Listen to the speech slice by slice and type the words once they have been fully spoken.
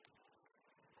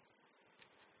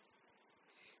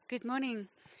Good morning.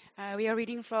 We are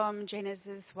reading from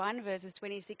Genesis 1, verses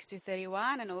 26 to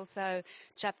 31, and also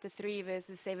chapter 3,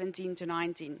 verses 17 to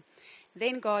 19.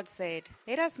 Then God said,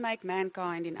 "Let us make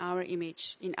mankind in our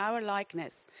image, in our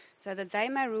likeness, so that they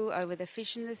may rule over the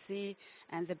fish in the sea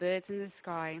and the birds in the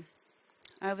sky,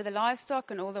 over the livestock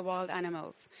and all the wild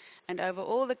animals, and over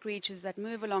all the creatures that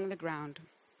move along the ground."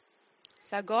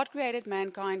 So God created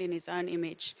mankind in his own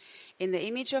image. In the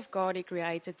image of God he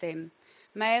created them.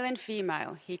 Male and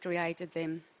female, he created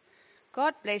them.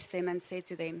 God blessed them and said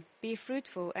to them, "Be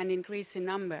fruitful and increase in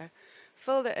number.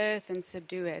 Fill the earth and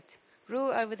subdue it.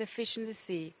 Rule over the fish in the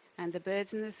sea and the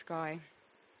birds in the sky,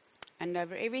 and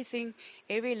over everything,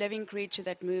 every living creature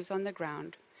that moves on the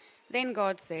ground." Then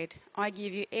God said, "I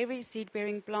give you every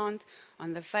seed-bearing plant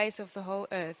on the face of the whole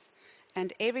earth,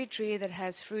 and every tree that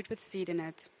has fruit with seed in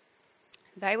it.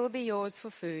 They will be yours for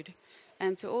food.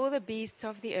 And to all the beasts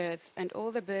of the earth, and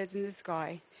all the birds in the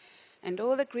sky, and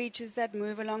all the creatures that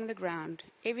move along the ground,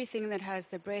 everything that has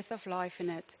the breath of life in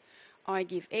it, I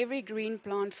give every green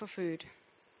plant for food."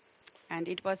 And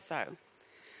it was so.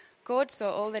 God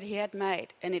saw all that he had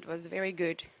made, and it was very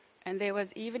good. And there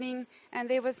was evening, and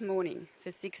there was morning,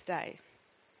 the sixth day.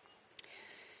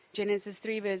 Genesis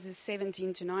 3, verses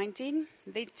 17 to 19.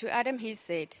 Then to Adam he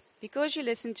said, "Because you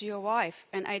listened to your wife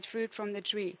and ate fruit from the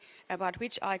tree about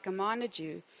which I commanded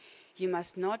you, you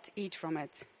must not eat from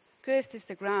it. Cursed is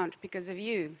the ground because of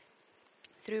you.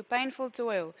 Through painful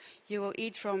toil you will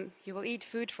eat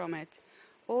food from it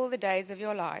all the days of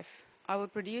your life. I will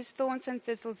produce thorns and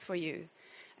thistles for you,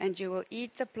 and you will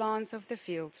eat the plants of the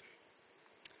field.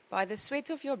 By the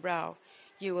sweat of your brow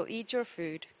you will eat your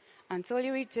food until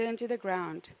you return to the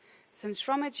ground, since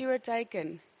from it you are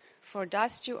taken. For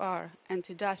dust you are, and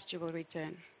to dust you will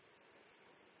return."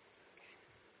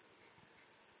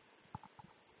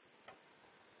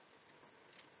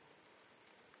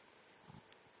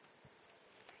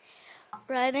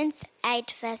 Romans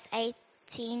 8, verse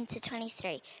 18 to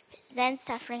 23, presents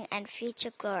suffering and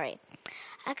future glory.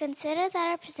 I consider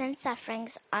that our present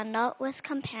sufferings are not worth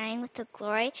comparing with the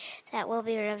glory that will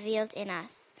be revealed in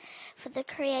us. For the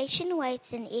creation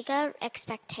waits in eager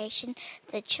expectation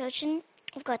for the children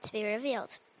of God to be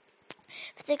revealed.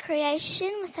 For the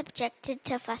creation was subjected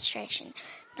to frustration,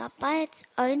 not by its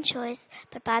own choice,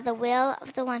 but by the will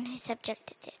of the one who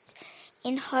subjected it,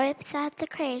 in hope that the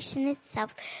creation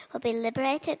itself will be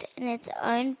liberated in its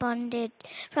own bondage,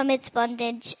 from its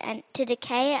bondage and to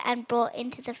decay, and brought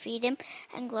into the freedom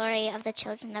and glory of the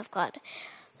children of God.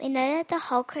 We know that the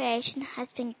whole creation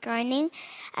has been groaning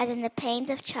as in the pains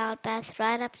of childbirth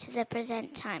right up to the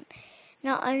present time.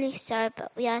 Not only so,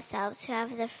 but we ourselves, who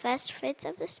have the first fruits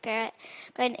of the Spirit,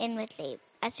 groan inwardly,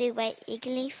 as we wait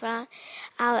eagerly for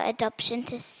our adoption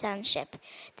to sonship,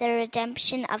 the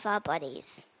redemption of our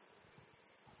bodies.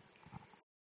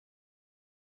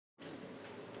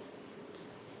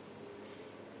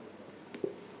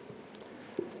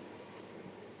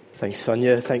 Thanks,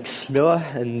 Sonia. Thanks, Miller.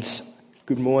 And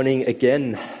good morning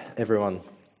again, everyone.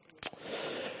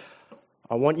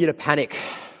 I want you to panic.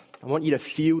 I want you to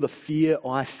feel the fear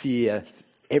I fear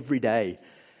every day.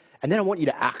 And then I want you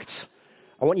to act.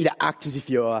 I want you to act as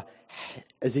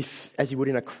you would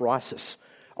in a crisis.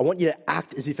 I want you to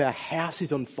act as if our house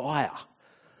is on fire,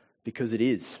 because it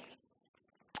is.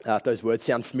 If those words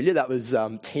sound familiar, that was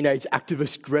teenage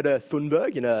activist Greta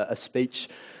Thunberg in a speech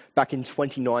back in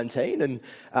 2019,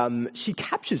 and she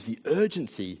captures the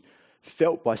urgency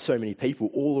felt by so many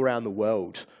people all around the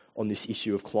world on this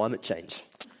issue of climate change.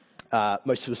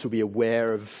 Most of us will be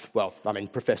aware of,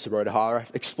 Professor Rodahara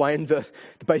explained the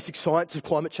basic science of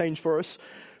climate change for us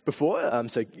before.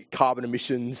 So carbon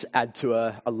emissions add to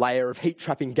a layer of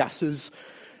heat-trapping gases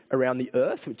around the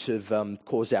Earth, which have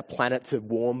caused our planet to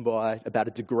warm by about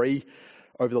 1 degree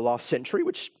over the last century,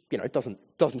 which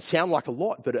doesn't sound like a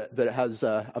lot, but it has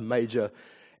a major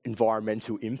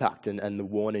environmental impact. And the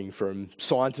warning from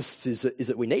scientists is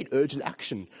that we need urgent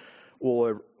action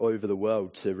all over the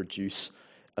world to reduce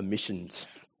emissions.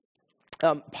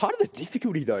 Part of the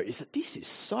difficulty, though, is that this is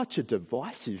such a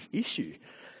divisive issue.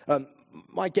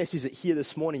 My guess is that here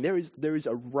this morning there is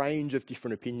a range of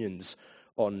different opinions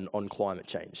on climate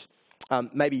change.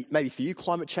 Maybe for you,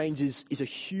 climate change is a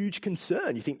huge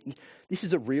concern. You think this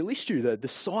is a real issue. The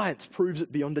science proves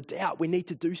it beyond a doubt. We need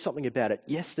to do something about it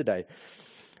yesterday.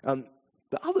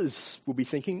 But others will be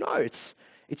thinking, no, it's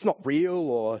not real,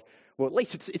 or at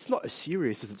least it's not as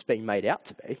serious as it's being made out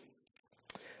to be.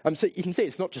 So you can see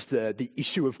it's not just the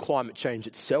issue of climate change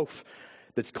itself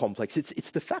that's complex.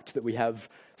 It's the fact that we have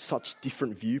such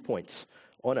different viewpoints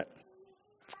on it.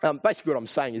 Basically what I'm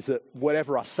saying is that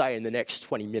whatever I say in the next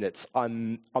 20 minutes,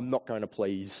 I'm not going to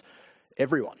please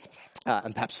everyone.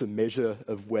 And perhaps the measure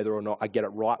of whether or not I get it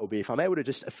right will be if I'm able to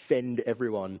just offend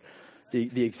everyone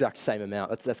the exact same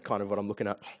amount. That's kind of what I'm looking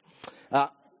at.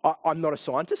 I'm not a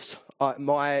scientist.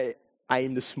 My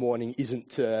aim this morning isn't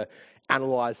to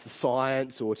analyse the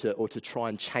science or to try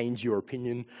and change your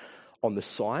opinion on the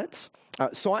science.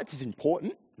 Science is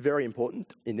important, very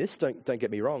important in this. Don't get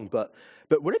me wrong. But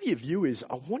whatever your view is,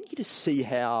 I want you to see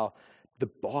how the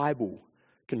Bible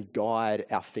can guide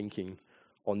our thinking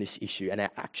on this issue and our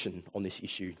action on this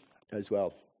issue as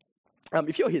well.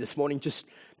 If you're here this morning just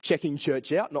checking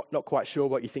church out, not quite sure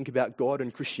what you think about God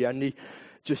and Christianity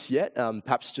just yet,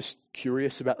 perhaps just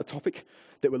curious about the topic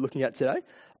that we're looking at today,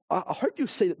 I hope you'll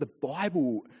see that the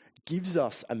Bible gives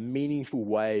us a meaningful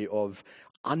way of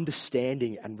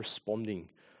understanding and responding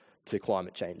to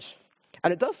climate change.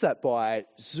 And it does that by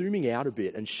zooming out a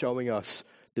bit and showing us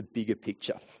the bigger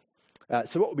picture.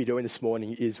 So what we'll be doing this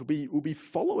morning is we'll be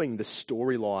following the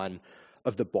storyline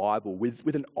of the Bible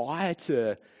with an eye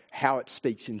to how it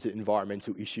speaks into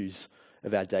environmental issues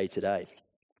of our day to day.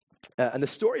 And the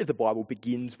story of the Bible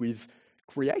begins with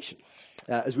creation.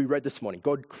 As we read this morning,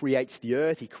 God creates the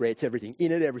earth, he creates everything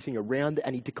in it, everything around it,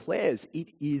 and he declares it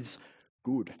is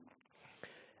good.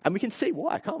 And we can see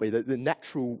why, can't we? The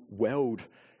natural world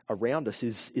around us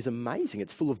is amazing.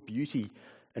 It's full of beauty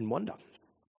and wonder.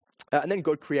 And then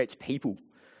God creates people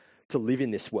to live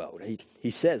in this world.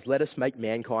 He says, let us make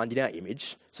mankind in our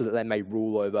image so that they may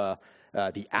rule over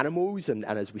the animals and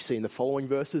as we see in the following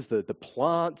verses, the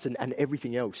plants and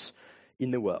everything else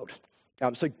in the world.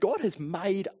 So God has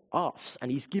made us and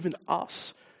he's given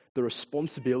us the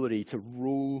responsibility to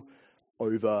rule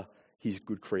over his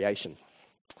good creation.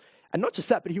 And not just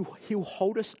that, but he'll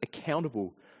hold us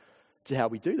accountable to how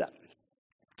we do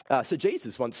that. So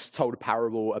Jesus once told a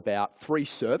parable about 3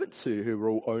 servants who were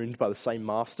all owned by the same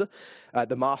master.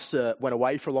 The master went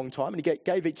away for a long time and he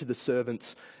gave each of the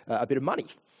servants a bit of money.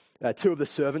 2 of the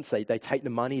servants, they take the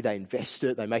money, they invest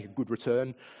it, they make a good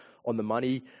return on the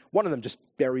money. One of them just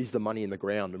buries the money in the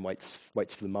ground and waits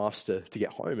for the master to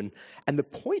get home. And the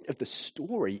point of the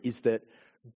story is that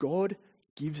God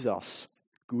gives us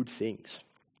good things.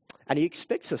 And he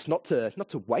expects us not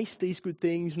to waste these good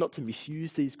things, not to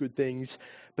misuse these good things,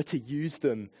 but to use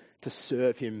them to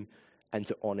serve him and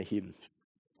to honour him.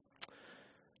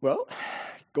 Well,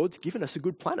 God's given us a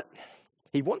good planet.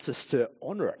 He wants us to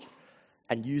honour it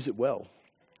and use it well.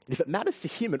 And if it matters to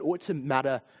him, it ought to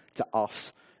matter to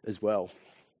us as well.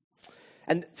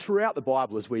 And throughout the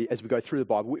Bible, as we go through the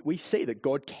Bible, we see that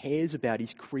God cares about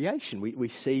his creation. We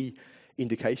see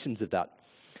indications of that.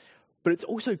 But it's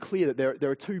also clear that there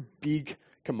are 2 big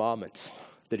commandments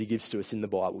that he gives to us in the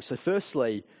Bible. So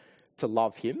firstly, to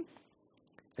love him,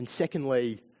 and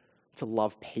secondly, to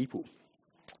love people.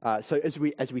 So as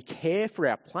we care for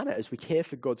our planet, as we care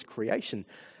for God's creation,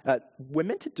 we're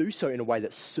meant to do so in a way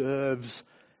that serves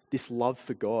this love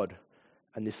for God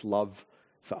and this love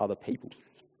for other people.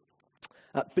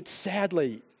 But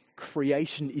sadly,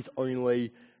 creation is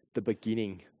only the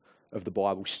beginning of the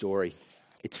Bible story.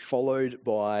 It's followed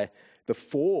by the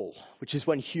fall, which is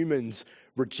when humans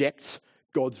reject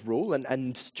God's rule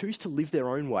and choose to live their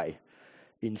own way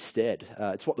instead.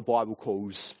 It's what the Bible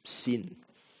calls sin.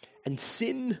 And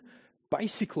sin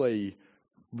basically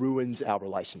ruins our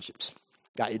relationships.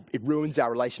 It ruins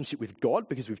our relationship with God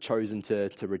because we've chosen to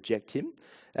reject him.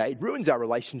 It ruins our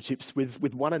relationships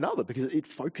with one another because it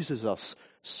focuses us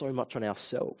so much on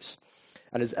ourselves.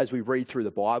 And as we read through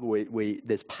the Bible,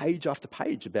 there's page after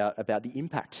page about the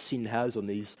impact sin has on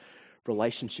these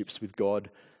relationships with God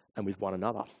and with one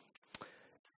another.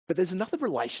 But there's another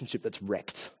relationship that's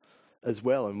wrecked as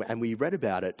well, and we read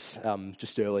about it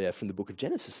just earlier from the book of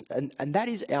Genesis, and that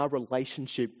is our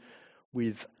relationship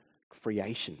with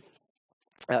creation.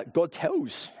 God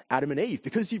tells Adam and Eve,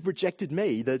 because you've rejected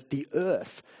me, that the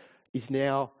earth is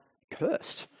now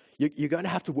cursed. You're going to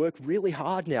have to work really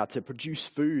hard now to produce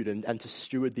food and to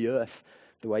steward the earth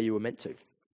the way you were meant to.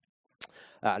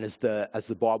 And as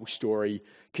the Bible story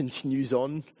continues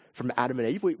on from Adam and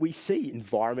Eve, we see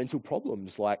environmental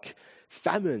problems like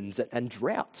famines and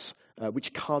droughts,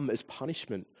 which come as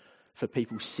punishment for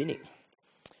people sinning.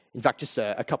 In fact, just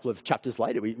a couple of chapters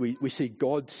later, we see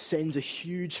God sends a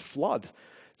huge flood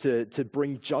to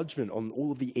bring judgment on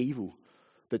all of the evil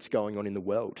that's going on in the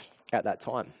world at that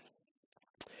time.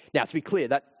 Now, to be clear,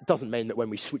 that doesn't mean that when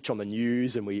we switch on the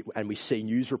news and we see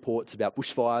news reports about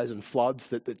bushfires and floods,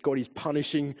 that God is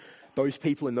punishing those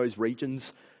people in those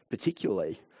regions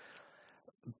particularly.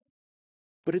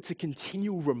 But it's a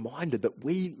continual reminder that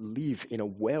we live in a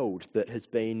world that has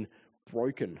been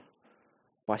broken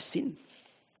by sin.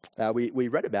 We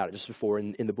read about it just before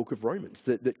in the book of Romans,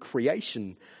 that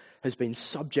creation has been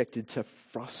subjected to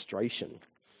frustration,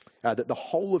 that the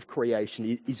whole of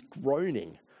creation is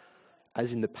groaning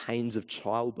as in the pains of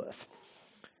childbirth.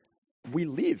 We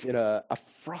live in a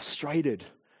frustrated,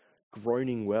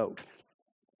 groaning world,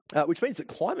 which means that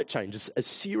climate change, as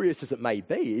serious as it may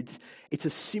be, it's a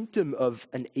symptom of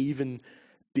an even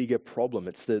bigger problem.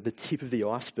 It's the tip of the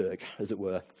iceberg, as it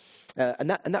were. And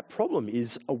that problem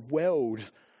is a world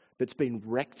that's been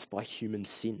wrecked by human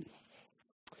sin.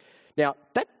 Now,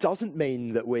 that doesn't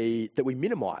mean that we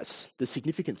minimise the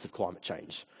significance of climate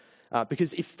change,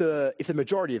 because if the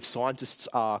majority of scientists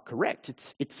are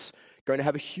correct, it's going to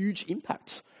have a huge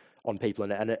impact on people,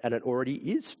 and it already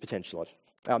is potentially,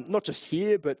 not just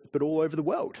here, but all over the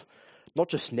world, not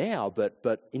just now,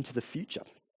 but into the future.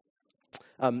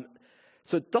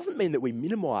 So it doesn't mean that we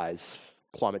minimise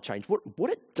climate change. What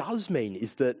it does mean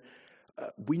is that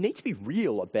we need to be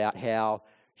real about how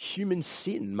human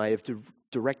sin may have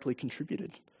directly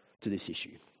contributed to this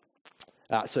issue.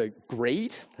 So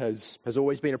greed has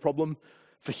always been a problem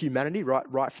for humanity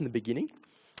right from the beginning.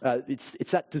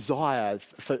 It's that desire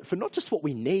for not just what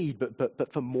we need,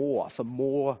 but for more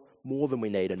than we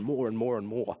need, and more and more and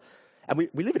more. And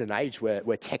we live in an age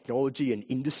where technology and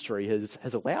industry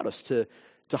has allowed us to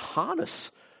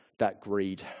harness that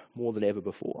greed more than ever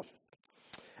before.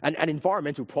 And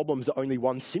environmental problems are only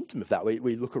one symptom of that.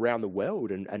 We look around the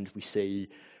world and we see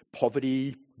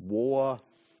poverty, war,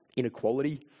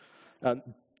 inequality.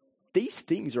 These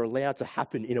things are allowed to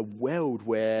happen in a world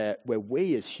where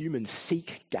we as humans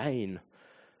seek gain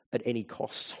at any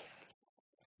cost.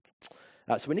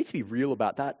 So we need to be real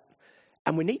about that.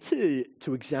 And we need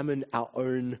to examine our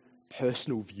own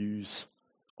personal views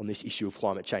on this issue of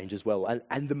climate change as well,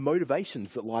 and the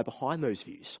motivations that lie behind those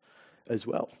views as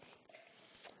well.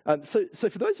 So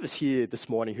for those of us here this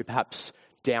morning who perhaps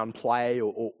downplay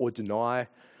or deny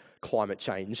climate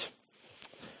change,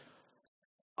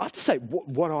 I have to say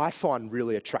what I find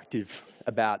really attractive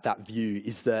about that view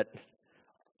is that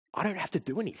I don't have to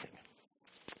do anything.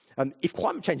 If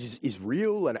climate change is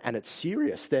real and it's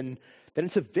serious, then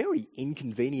it's a very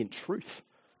inconvenient truth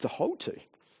to hold to.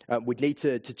 We'd need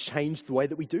to change the way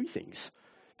that we do things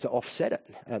to offset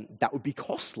it. That would be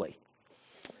costly.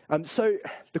 So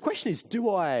the question is, do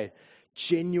I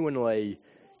genuinely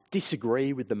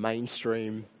disagree with the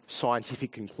mainstream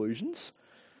scientific conclusions?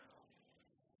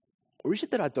 Or is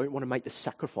it that I don't want to make the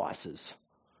sacrifices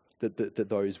that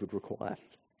those would require?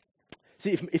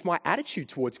 See, if my attitude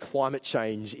towards climate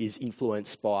change is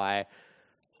influenced by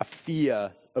a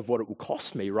fear of what it will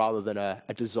cost me rather than a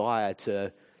desire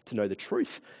to know the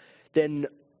truth, then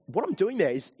what I'm doing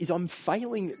there is I'm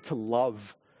failing to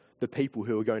love the people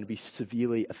who are going to be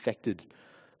severely affected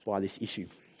by this issue.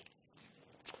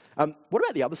 What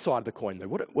about the other side of the coin, though?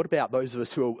 What about those of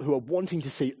us who are wanting to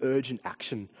see urgent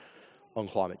action on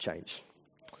climate change?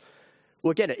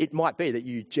 Well, again, it might be that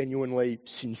you genuinely,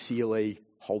 sincerely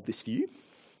hold this view.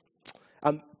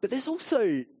 But there's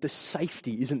also the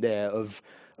safety, isn't there, of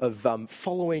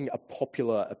following a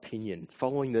popular opinion,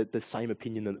 following the same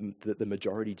opinion that the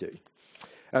majority do.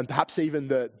 And perhaps even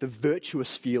the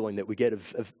virtuous feeling that we get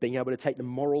of being able to take the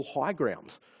moral high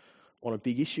ground on a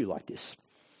big issue like this.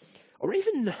 Or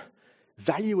even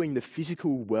valuing the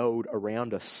physical world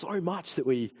around us so much that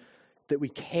we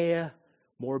care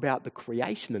more about the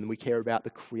creation than we care about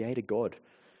the Creator God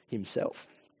himself.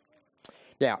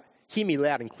 Now, hear me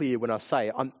loud and clear when I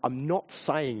say I'm not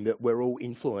saying that we're all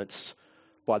influenced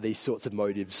by these sorts of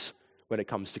motives when it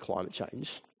comes to climate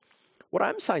change. What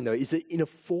I'm saying, though, is that in a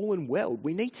fallen world,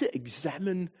 we need to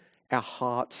examine our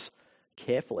hearts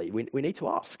carefully. We need to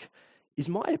ask, is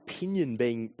my opinion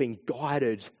being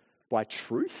guided by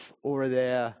truth, or are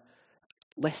there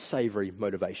less savoury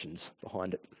motivations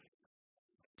behind it?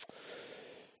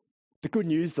 The good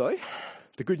news, though,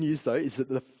 is that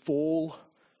the fall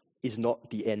is not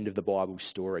the end of the Bible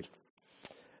story.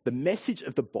 The message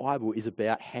of the Bible is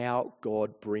about how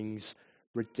God brings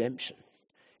redemption,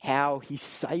 how he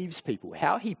saves people,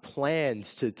 how he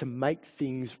plans to make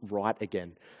things right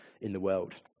again in the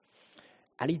world.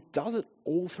 And he does it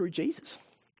all through Jesus.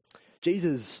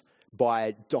 Jesus,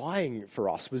 by dying for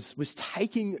us, was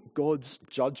taking God's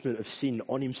judgment of sin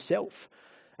on himself.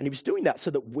 And he was doing that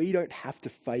so that we don't have to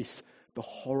face the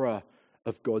horror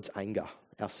of God's anger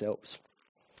ourselves.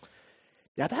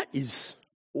 Now that is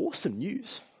awesome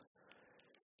news,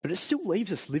 but it still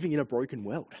leaves us living in a broken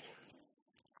world.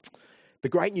 The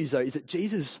great news, though, is that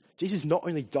Jesus not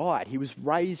only died, he was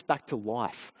raised back to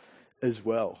life as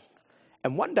well.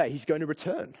 And one day he's going to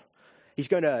return. He's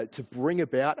going to bring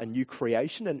about a new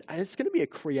creation, and it's going to be a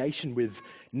creation with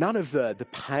none of the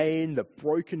pain, the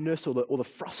brokenness, or the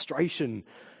frustration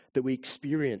that we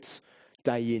experience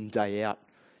day in, day out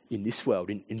in this world,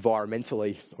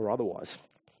 environmentally or otherwise.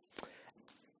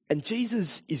 And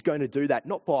Jesus is going to do that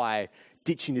not by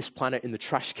ditching this planet in the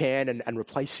trash can and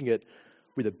replacing it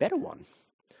with a better one,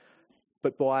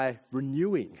 but by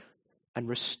renewing and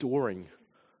restoring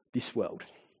this world.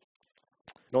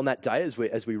 And on that day,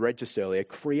 as we read just earlier,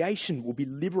 creation will be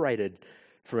liberated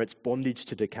from its bondage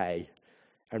to decay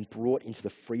and brought into the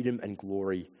freedom and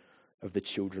glory of the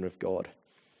children of God.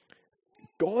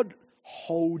 God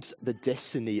holds the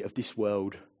destiny of this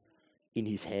world in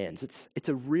his hands. It's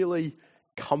a really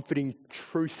comforting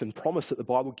truth and promise that the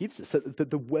Bible gives us, that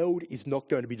the world is not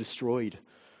going to be destroyed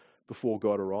before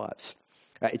God arrives.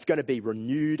 It's going to be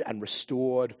renewed and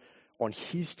restored on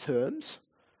his terms,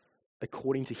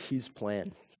 according to his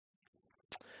plan.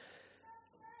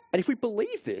 And if we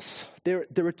believe this, there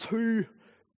are two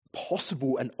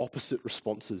possible and opposite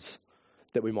responses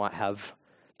that we might have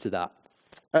to that.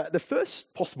 The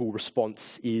first possible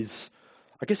response is,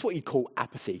 I guess, what you'd call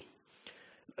apathy.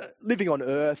 Living on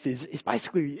earth is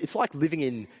basically, it's like living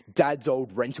in Dad's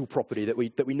old rental property that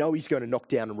we know he's going to knock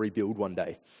down and rebuild one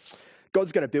day.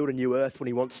 God's going to build a new earth when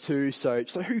he wants to, so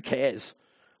who cares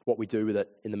what we do with it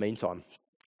in the meantime?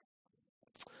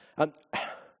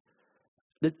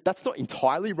 That's not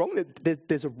entirely wrong.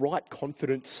 There's a right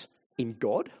confidence in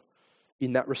God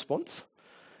in that response.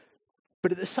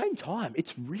 But at the same time,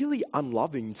 it's really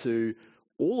unloving to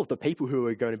all of the people who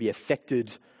are going to be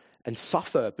affected and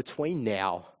suffer between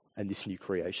now and this new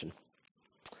creation.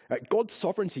 God's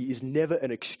sovereignty is never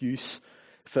an excuse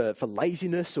for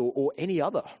laziness or any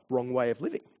other wrong way of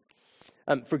living.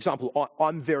 For example,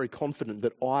 I'm very confident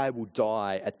that I will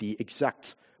die at the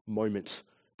exact moment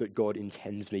that God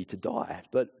intends me to die.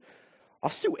 But I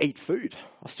still eat food.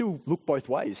 I still look both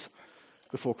ways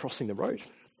before crossing the road.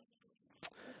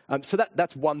 So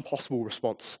that's one possible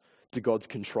response to God's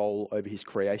control over his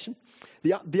creation.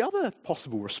 The other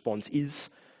possible response is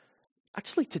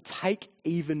actually to take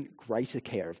even greater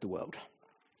care of the world.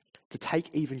 To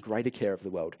take even greater care of the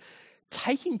world.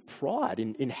 Taking pride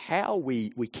in how we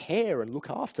care and look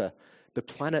after the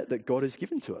planet that God has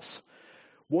given to us.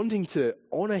 Wanting to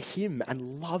honour him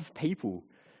and love people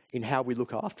in how we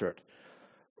look after it.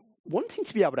 Wanting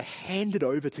to be able to hand it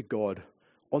over to God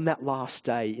on that last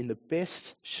day in the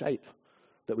best shape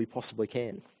that we possibly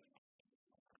can.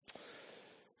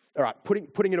 All right,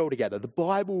 putting it all together, the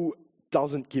Bible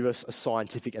doesn't give us a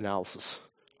scientific analysis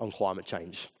on climate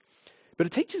change. But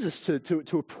it teaches us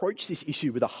to approach this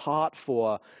issue with a heart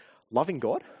for loving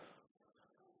God,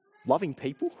 loving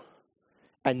people,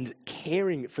 and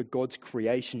caring for God's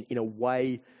creation in a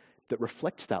way that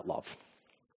reflects that love.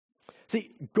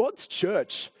 See, God's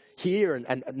church here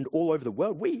and all over the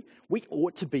world, we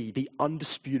ought to be the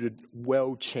undisputed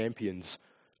world champions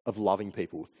of loving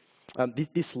people.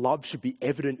 This love should be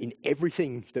evident in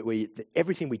everything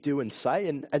we do and say,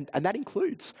 and that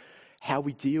includes how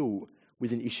we deal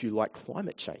with an issue like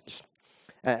climate change.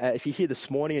 If you're here this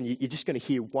morning and you're just going to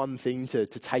hear one thing to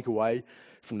take away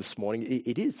from this morning,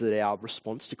 it is that our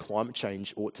response to climate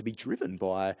change ought to be driven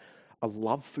by a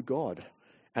love for God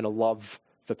and a love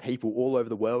for people all over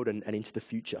the world and into the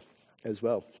future as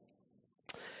well.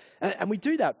 And we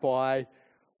do that by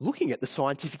looking at the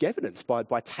scientific evidence,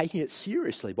 by taking it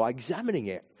seriously, by examining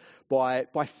it, by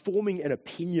forming an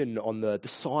opinion on the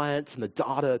science and the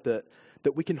data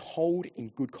that we can hold in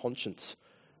good conscience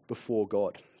before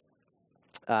God.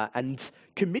 And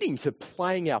committing to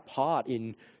playing our part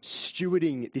in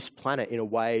stewarding this planet in a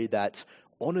way that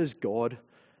honours God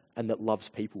and that loves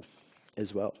people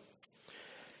as well.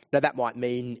 Now that might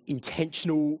mean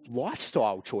intentional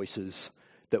lifestyle choices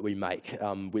that we make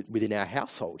within our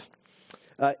household.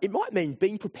 It might mean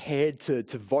being prepared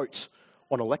to vote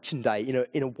on election day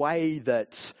in a way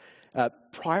that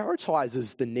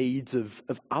prioritises the needs of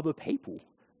other people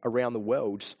around the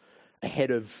world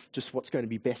ahead of just what's going to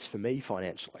be best for me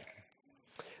financially.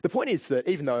 The point is that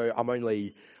even though I'm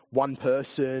only one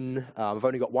person, I've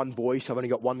only got one voice, I've only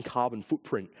got one carbon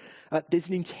footprint, there's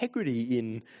an integrity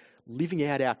in living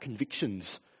out our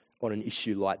convictions on an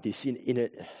issue like this in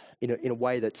a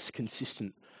way that's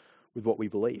consistent with what we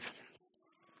believe.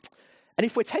 And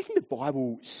if we're taking the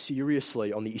Bible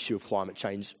seriously on the issue of climate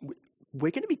change,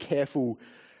 we're going to be careful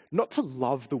not to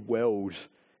love the world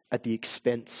at the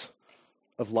expense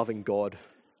of loving God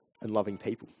and loving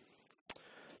people.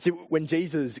 See, when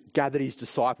Jesus gathered his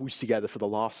disciples together for the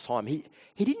last time, he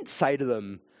didn't say to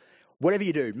them, whatever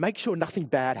you do, make sure nothing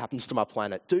bad happens to my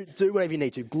planet. Do whatever you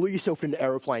need to. Glue yourself in an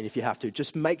aeroplane if you have to.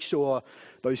 Just make sure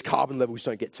those carbon levels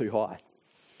don't get too high.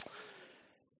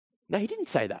 No, he didn't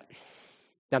say that.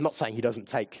 Now, I'm not saying he doesn't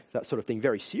take that sort of thing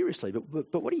very seriously,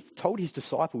 but what he told his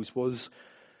disciples was,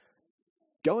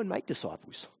 Go and make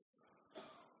disciples.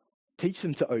 Teach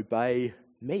them to obey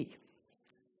me.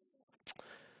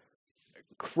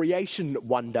 Creation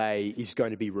one day is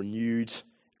going to be renewed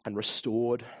and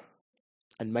restored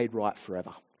and made right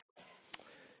forever.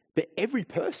 But every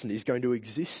person is going to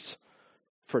exist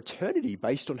for eternity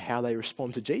based on how they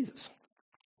respond to Jesus.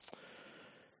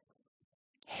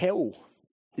 Hell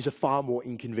is a far more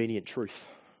inconvenient truth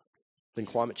than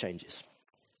climate change is.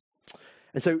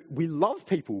 And so we love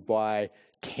people by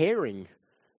caring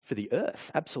for the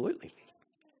earth, absolutely.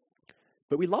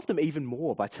 But we love them even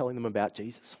more by telling them about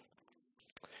Jesus.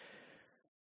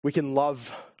 We can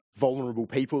love vulnerable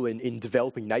people in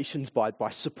developing nations by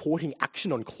supporting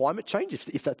action on climate change,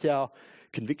 if that's our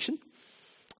conviction.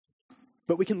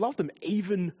 But we can love them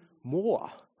even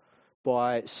more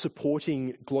by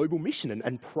supporting global mission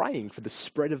and praying for the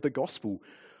spread of the gospel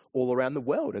all around the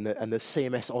world. And the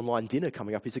CMS online dinner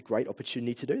coming up is a great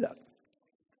opportunity to do that.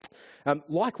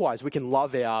 Likewise, we can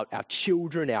love our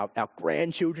children, our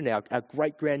grandchildren, our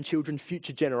great-grandchildren,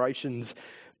 future generations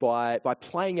by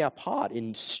playing our part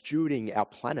in stewarding our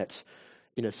planet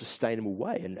in a sustainable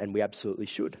way, and we absolutely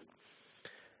should.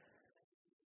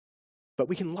 But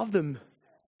we can love them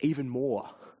even more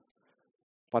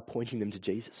by pointing them to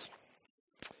Jesus.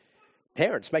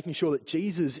 Parents, making sure that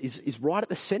Jesus is right at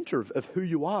the centre of who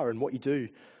you are and what you do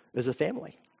as a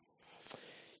family.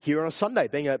 Here on a Sunday,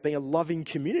 being a loving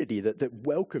community that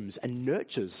welcomes and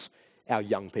nurtures our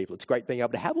young people. It's great being able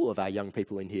to have all of our young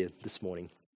people in here this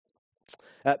morning.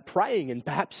 Praying and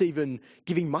perhaps even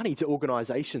giving money to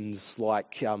organisations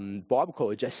like Bible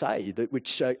College SA,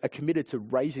 which are committed to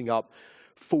raising up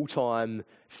full-time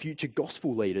future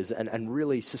gospel leaders and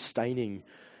really sustaining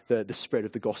the spread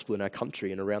of the gospel in our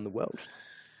country and around the world.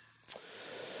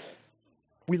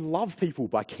 We love people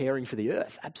by caring for the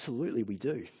earth. Absolutely we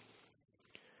do.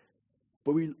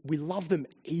 But we love them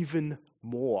even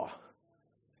more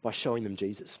by showing them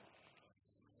Jesus.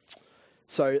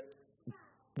 So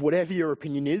whatever your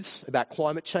opinion is about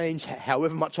climate change,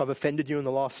 however much I've offended you in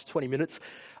the last 20 minutes,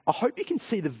 I hope you can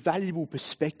see the valuable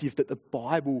perspective that the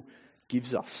Bible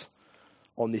gives us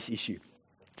on this issue.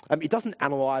 It doesn't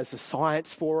analyse the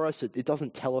science for us. It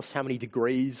doesn't tell us how many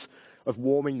degrees of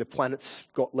warming the planet's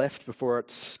got left before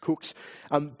it's cooked.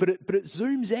 But it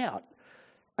zooms out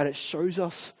and it shows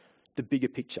us the bigger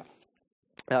picture.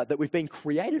 That we've been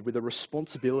created with a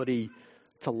responsibility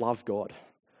to love God.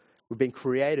 We've been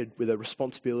created with a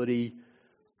responsibility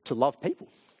to love people.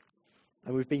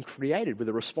 And we've been created with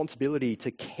a responsibility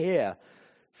to care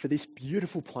for this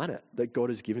beautiful planet that God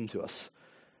has given to us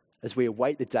as we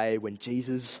await the day when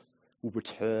Jesus will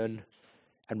return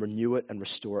and renew it and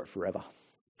restore it forever.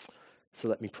 So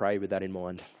let me pray with that in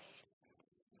mind.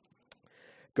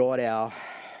 God, our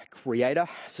Creator,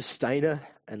 Sustainer,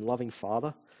 and loving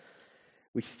Father,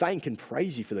 we thank and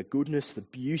praise you for the goodness, the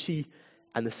beauty,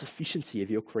 and the sufficiency of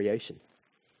your creation.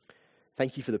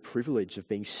 Thank you for the privilege of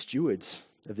being stewards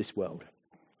of this world.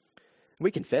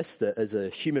 We confess that as a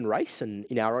human race and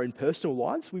in our own personal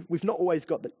lives, we've not always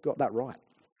got that right.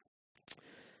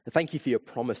 And thank you for your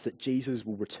promise that Jesus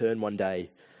will return one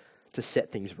day to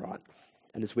set things right.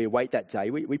 And as we await that day,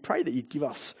 we pray that you'd give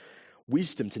us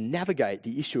wisdom to navigate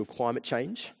the issue of climate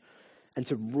change and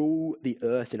to rule the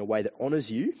earth in a way that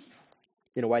honours you,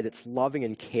 in a way that's loving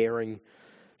and caring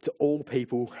to all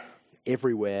people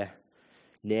everywhere,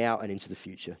 now and into the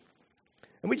future.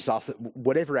 And we just ask that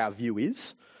whatever our view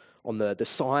is on the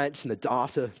science and the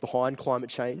data behind climate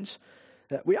change,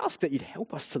 we ask that you'd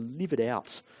help us to live it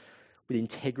out with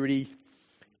integrity,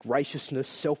 graciousness,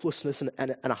 selflessness,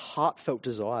 and a heartfelt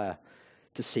desire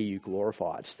to see you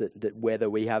glorified. That whether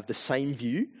we have the same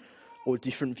view or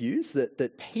different views,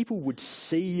 that people would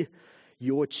see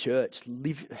your church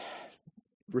live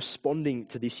responding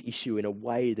to this issue in a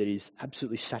way that is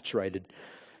absolutely saturated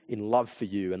in love for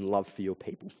you and love for your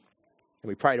people. And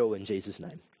we pray it all in Jesus'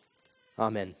 name.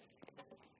 Amen.